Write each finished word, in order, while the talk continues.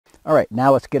All right,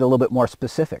 now let's get a little bit more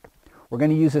specific. We're going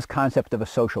to use this concept of a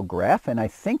social graph, and I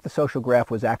think the social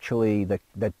graph was actually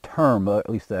the term, or at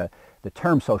least the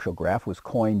term social graph was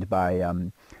coined by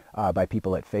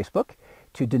people at Facebook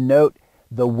to denote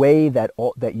the way that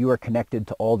you are connected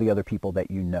to all the other people that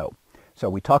you know. So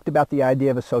we talked about the idea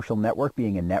of a social network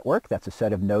being a network. That's a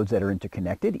set of nodes that are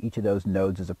interconnected. Each of those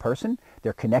nodes is a person.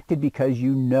 They're connected because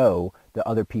you know the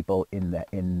other people you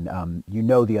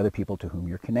know the other people to whom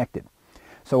you're connected.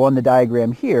 So on the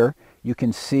diagram here, you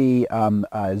can see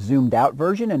a zoomed out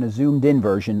version and a zoomed in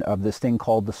version of this thing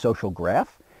called the social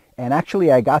graph. And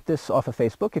actually, I got this off of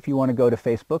Facebook. If you want to go to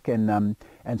Facebook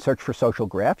and search for social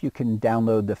graph, you can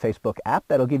download the Facebook app.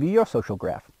 That'll give you your social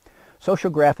graph.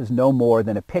 Social graph is no more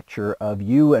than a picture of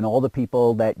you and all the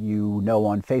people that you know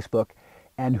on Facebook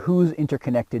and who's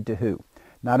interconnected to who.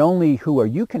 Not only who are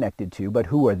you connected to, but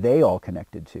who are they all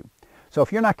connected to. So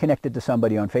if you're not connected to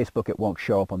somebody on Facebook, it won't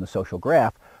show up on the social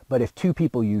graph. But if two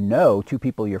people you know, two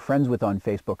people you're friends with on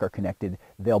Facebook are connected,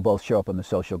 they'll both show up on the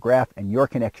social graph, and your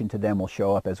connection to them will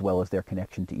show up as well as their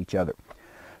connection to each other.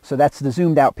 So that's the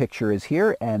zoomed out picture is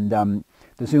here, and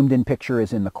the zoomed in picture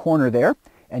is in the corner there.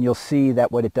 And you'll see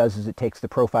that what it does is it takes the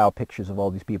profile pictures of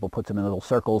all these people, puts them in little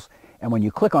circles, and when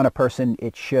you click on a person,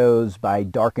 it shows by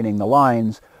darkening the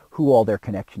lines who all their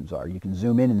connections are. You can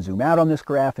zoom in and zoom out on this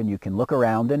graph, and you can look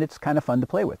around, and it's kind of fun to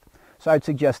play with. So I'd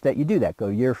suggest that you do that. Go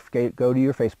to your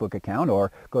Facebook account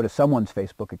or go to someone's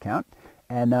Facebook account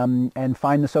and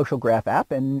find the social graph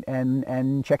app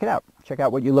and check it out. Check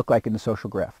out what you look like in the social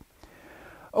graph.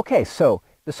 Okay, so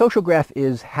the social graph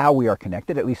is how we are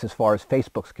connected, at least as far as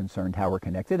Facebook's concerned, how we're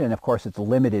connected. And of course, it's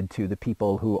limited to the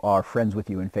people who are friends with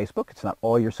you in Facebook. It's not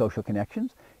all your social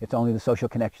connections. It's only the social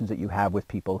connections that you have with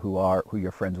people who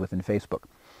you're friends with in Facebook.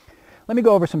 Let me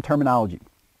go over some terminology.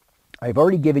 I've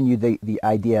already given you the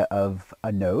idea of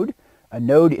a node. A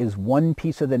node is one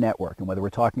piece of the network, and whether we're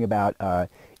talking about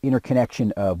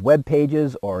interconnection of web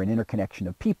pages or an interconnection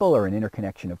of people or an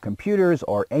interconnection of computers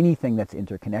or anything that's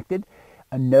interconnected,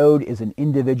 a node is an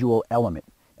individual element.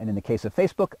 And in the case of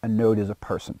Facebook, a node is a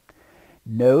person.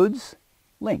 Nodes,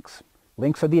 links.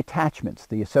 Links are the attachments,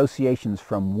 the associations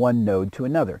from one node to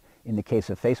another. In the case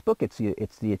of Facebook,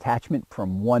 it's the attachment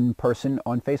from one person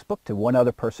on Facebook to one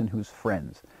other person who's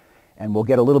friends. And we'll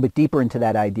get a little bit deeper into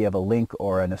that idea of a link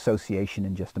or an association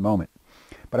in just a moment.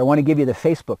 But I want to give you the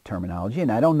Facebook terminology,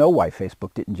 and I don't know why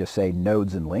Facebook didn't just say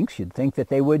nodes and links. You'd think that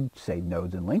they would say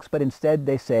nodes and links, but instead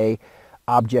they say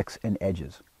objects and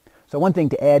edges. So one thing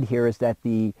to add here is that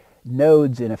the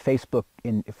nodes for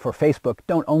Facebook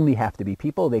don't only have to be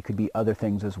people. They could be other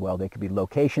things as well. They could be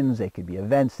locations, they could be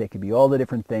events, they could be all the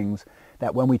different things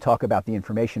that when we talk about the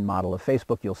information model of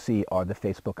Facebook, you'll see are the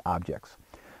Facebook objects.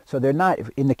 So they're not,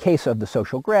 in the case of the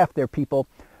social graph, they're people,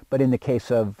 but in the case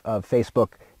of Facebook,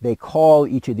 they call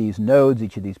each of these nodes,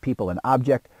 each of these people an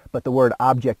object, but the word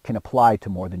object can apply to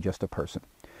more than just a person.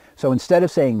 So instead of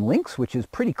saying links, which is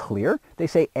pretty clear, they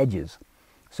say edges.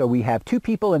 So we have two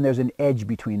people and there's an edge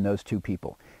between those two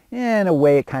people. In a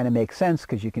way it kind of makes sense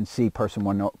because you can see person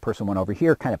one over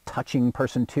here kind of touching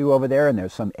person two over there, and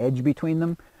there's some edge between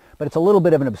them, but it's a little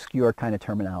bit of an obscure kind of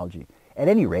terminology. At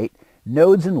any rate,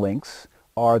 nodes and links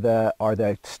are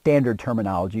the standard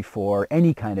terminology for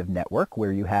any kind of network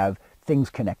where you have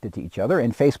things connected to each other,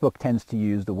 and Facebook tends to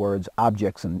use the words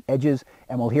objects and edges,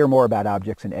 and we'll hear more about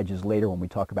objects and edges later when we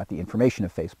talk about the information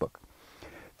of Facebook.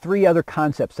 Three other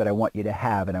concepts that I want you to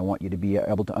have and I want you to be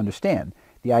able to understand: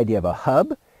 the idea of a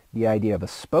hub, the idea of a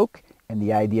spoke, and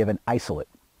the idea of an isolate.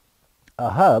 A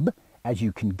hub, as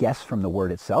you can guess from the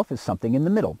word itself, is something in the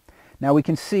middle. Now we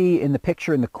can see in the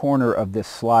picture in the corner of this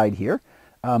slide here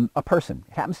a person.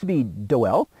 It happens to be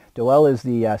Doel. Doel is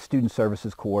the Student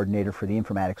Services Coordinator for the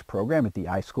Informatics program at the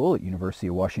iSchool at University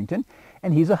of Washington,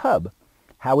 and he's a hub.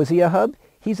 How is he a hub?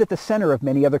 He's at the center of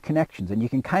many other connections, and you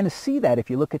can kind of see that if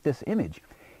you look at this image.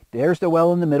 There's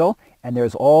Doel in the middle, and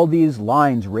there's all these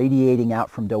lines radiating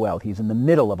out from Doel. He's in the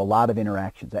middle of a lot of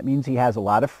interactions. That means he has a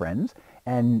lot of friends,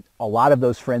 and a lot of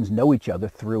those friends know each other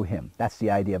through him. That's the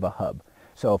idea of a hub.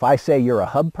 So if I say you're a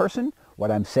hub person,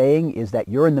 what I'm saying is that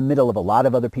you're in the middle of a lot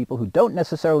of other people who don't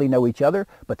necessarily know each other,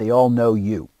 but they all know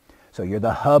you. So you're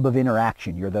the hub of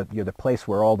interaction. You're the place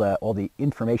where all the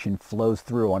information flows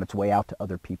through on its way out to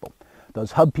other people.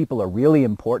 Those hub people are really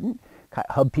important.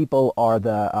 Hub people are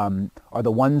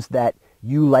the ones that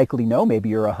you likely know. Maybe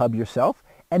you're a hub yourself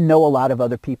and know a lot of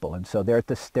other people, and so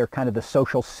they're kind of the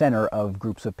social center of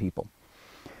groups of people.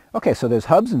 Okay, so there's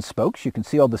hubs and spokes. You can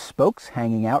see all the spokes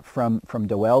hanging out from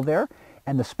Doel there.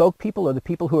 And the spoke people are the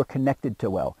people who are connected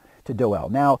to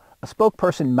Doel. Now, a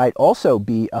spokesperson might also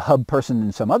be a hub person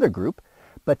in some other group,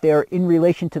 but they're in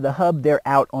relation to the hub, they're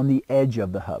out on the edge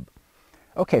of the hub.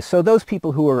 Okay, so those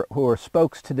people who are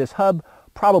spokes to this hub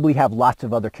probably have lots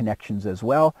of other connections as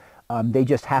well. They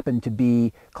just happen to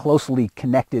be closely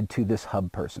connected to this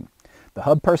hub person. The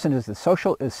hub person is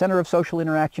the center of social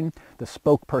interaction. The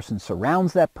spokesperson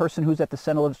surrounds that person who's at the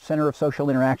center of social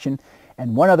interaction.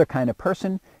 And one other kind of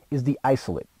person is the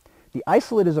isolate. The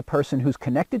isolate is a person who's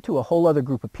connected to a whole other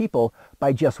group of people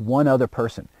by just one other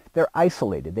person. They're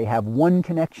isolated. They have one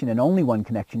connection and only one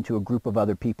connection to a group of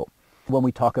other people. When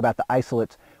we talk about the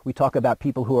isolates, we talk about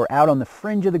people who are out on the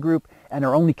fringe of the group and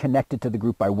are only connected to the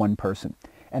group by one person.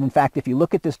 And in fact, if you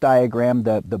look at this diagram,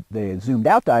 the zoomed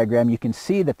out diagram, you can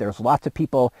see that there's lots of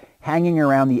people hanging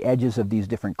around the edges of these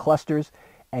different clusters.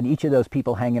 And each of those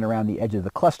people hanging around the edge of the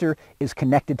cluster is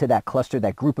connected to that cluster,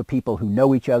 that group of people who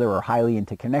know each other, are highly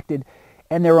interconnected,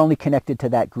 and they're only connected to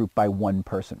that group by one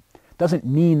person. Doesn't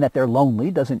mean that they're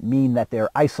lonely, doesn't mean that they're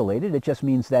isolated. It just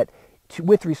means that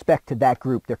with respect to that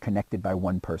group, they're connected by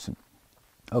one person.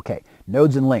 Okay,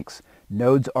 nodes and links.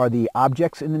 Nodes are the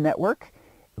objects in the network.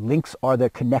 Links are the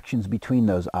connections between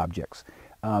those objects.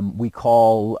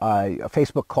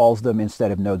 Facebook calls them,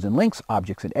 instead of nodes and links,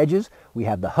 objects and edges. We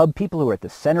have the hub people who are at the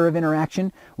center of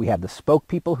interaction. We have the spoke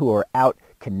people who are out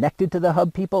connected to the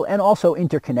hub people and also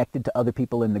interconnected to other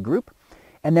people in the group.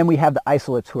 And then we have the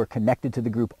isolates who are connected to the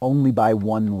group only by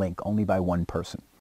one link, only by one person.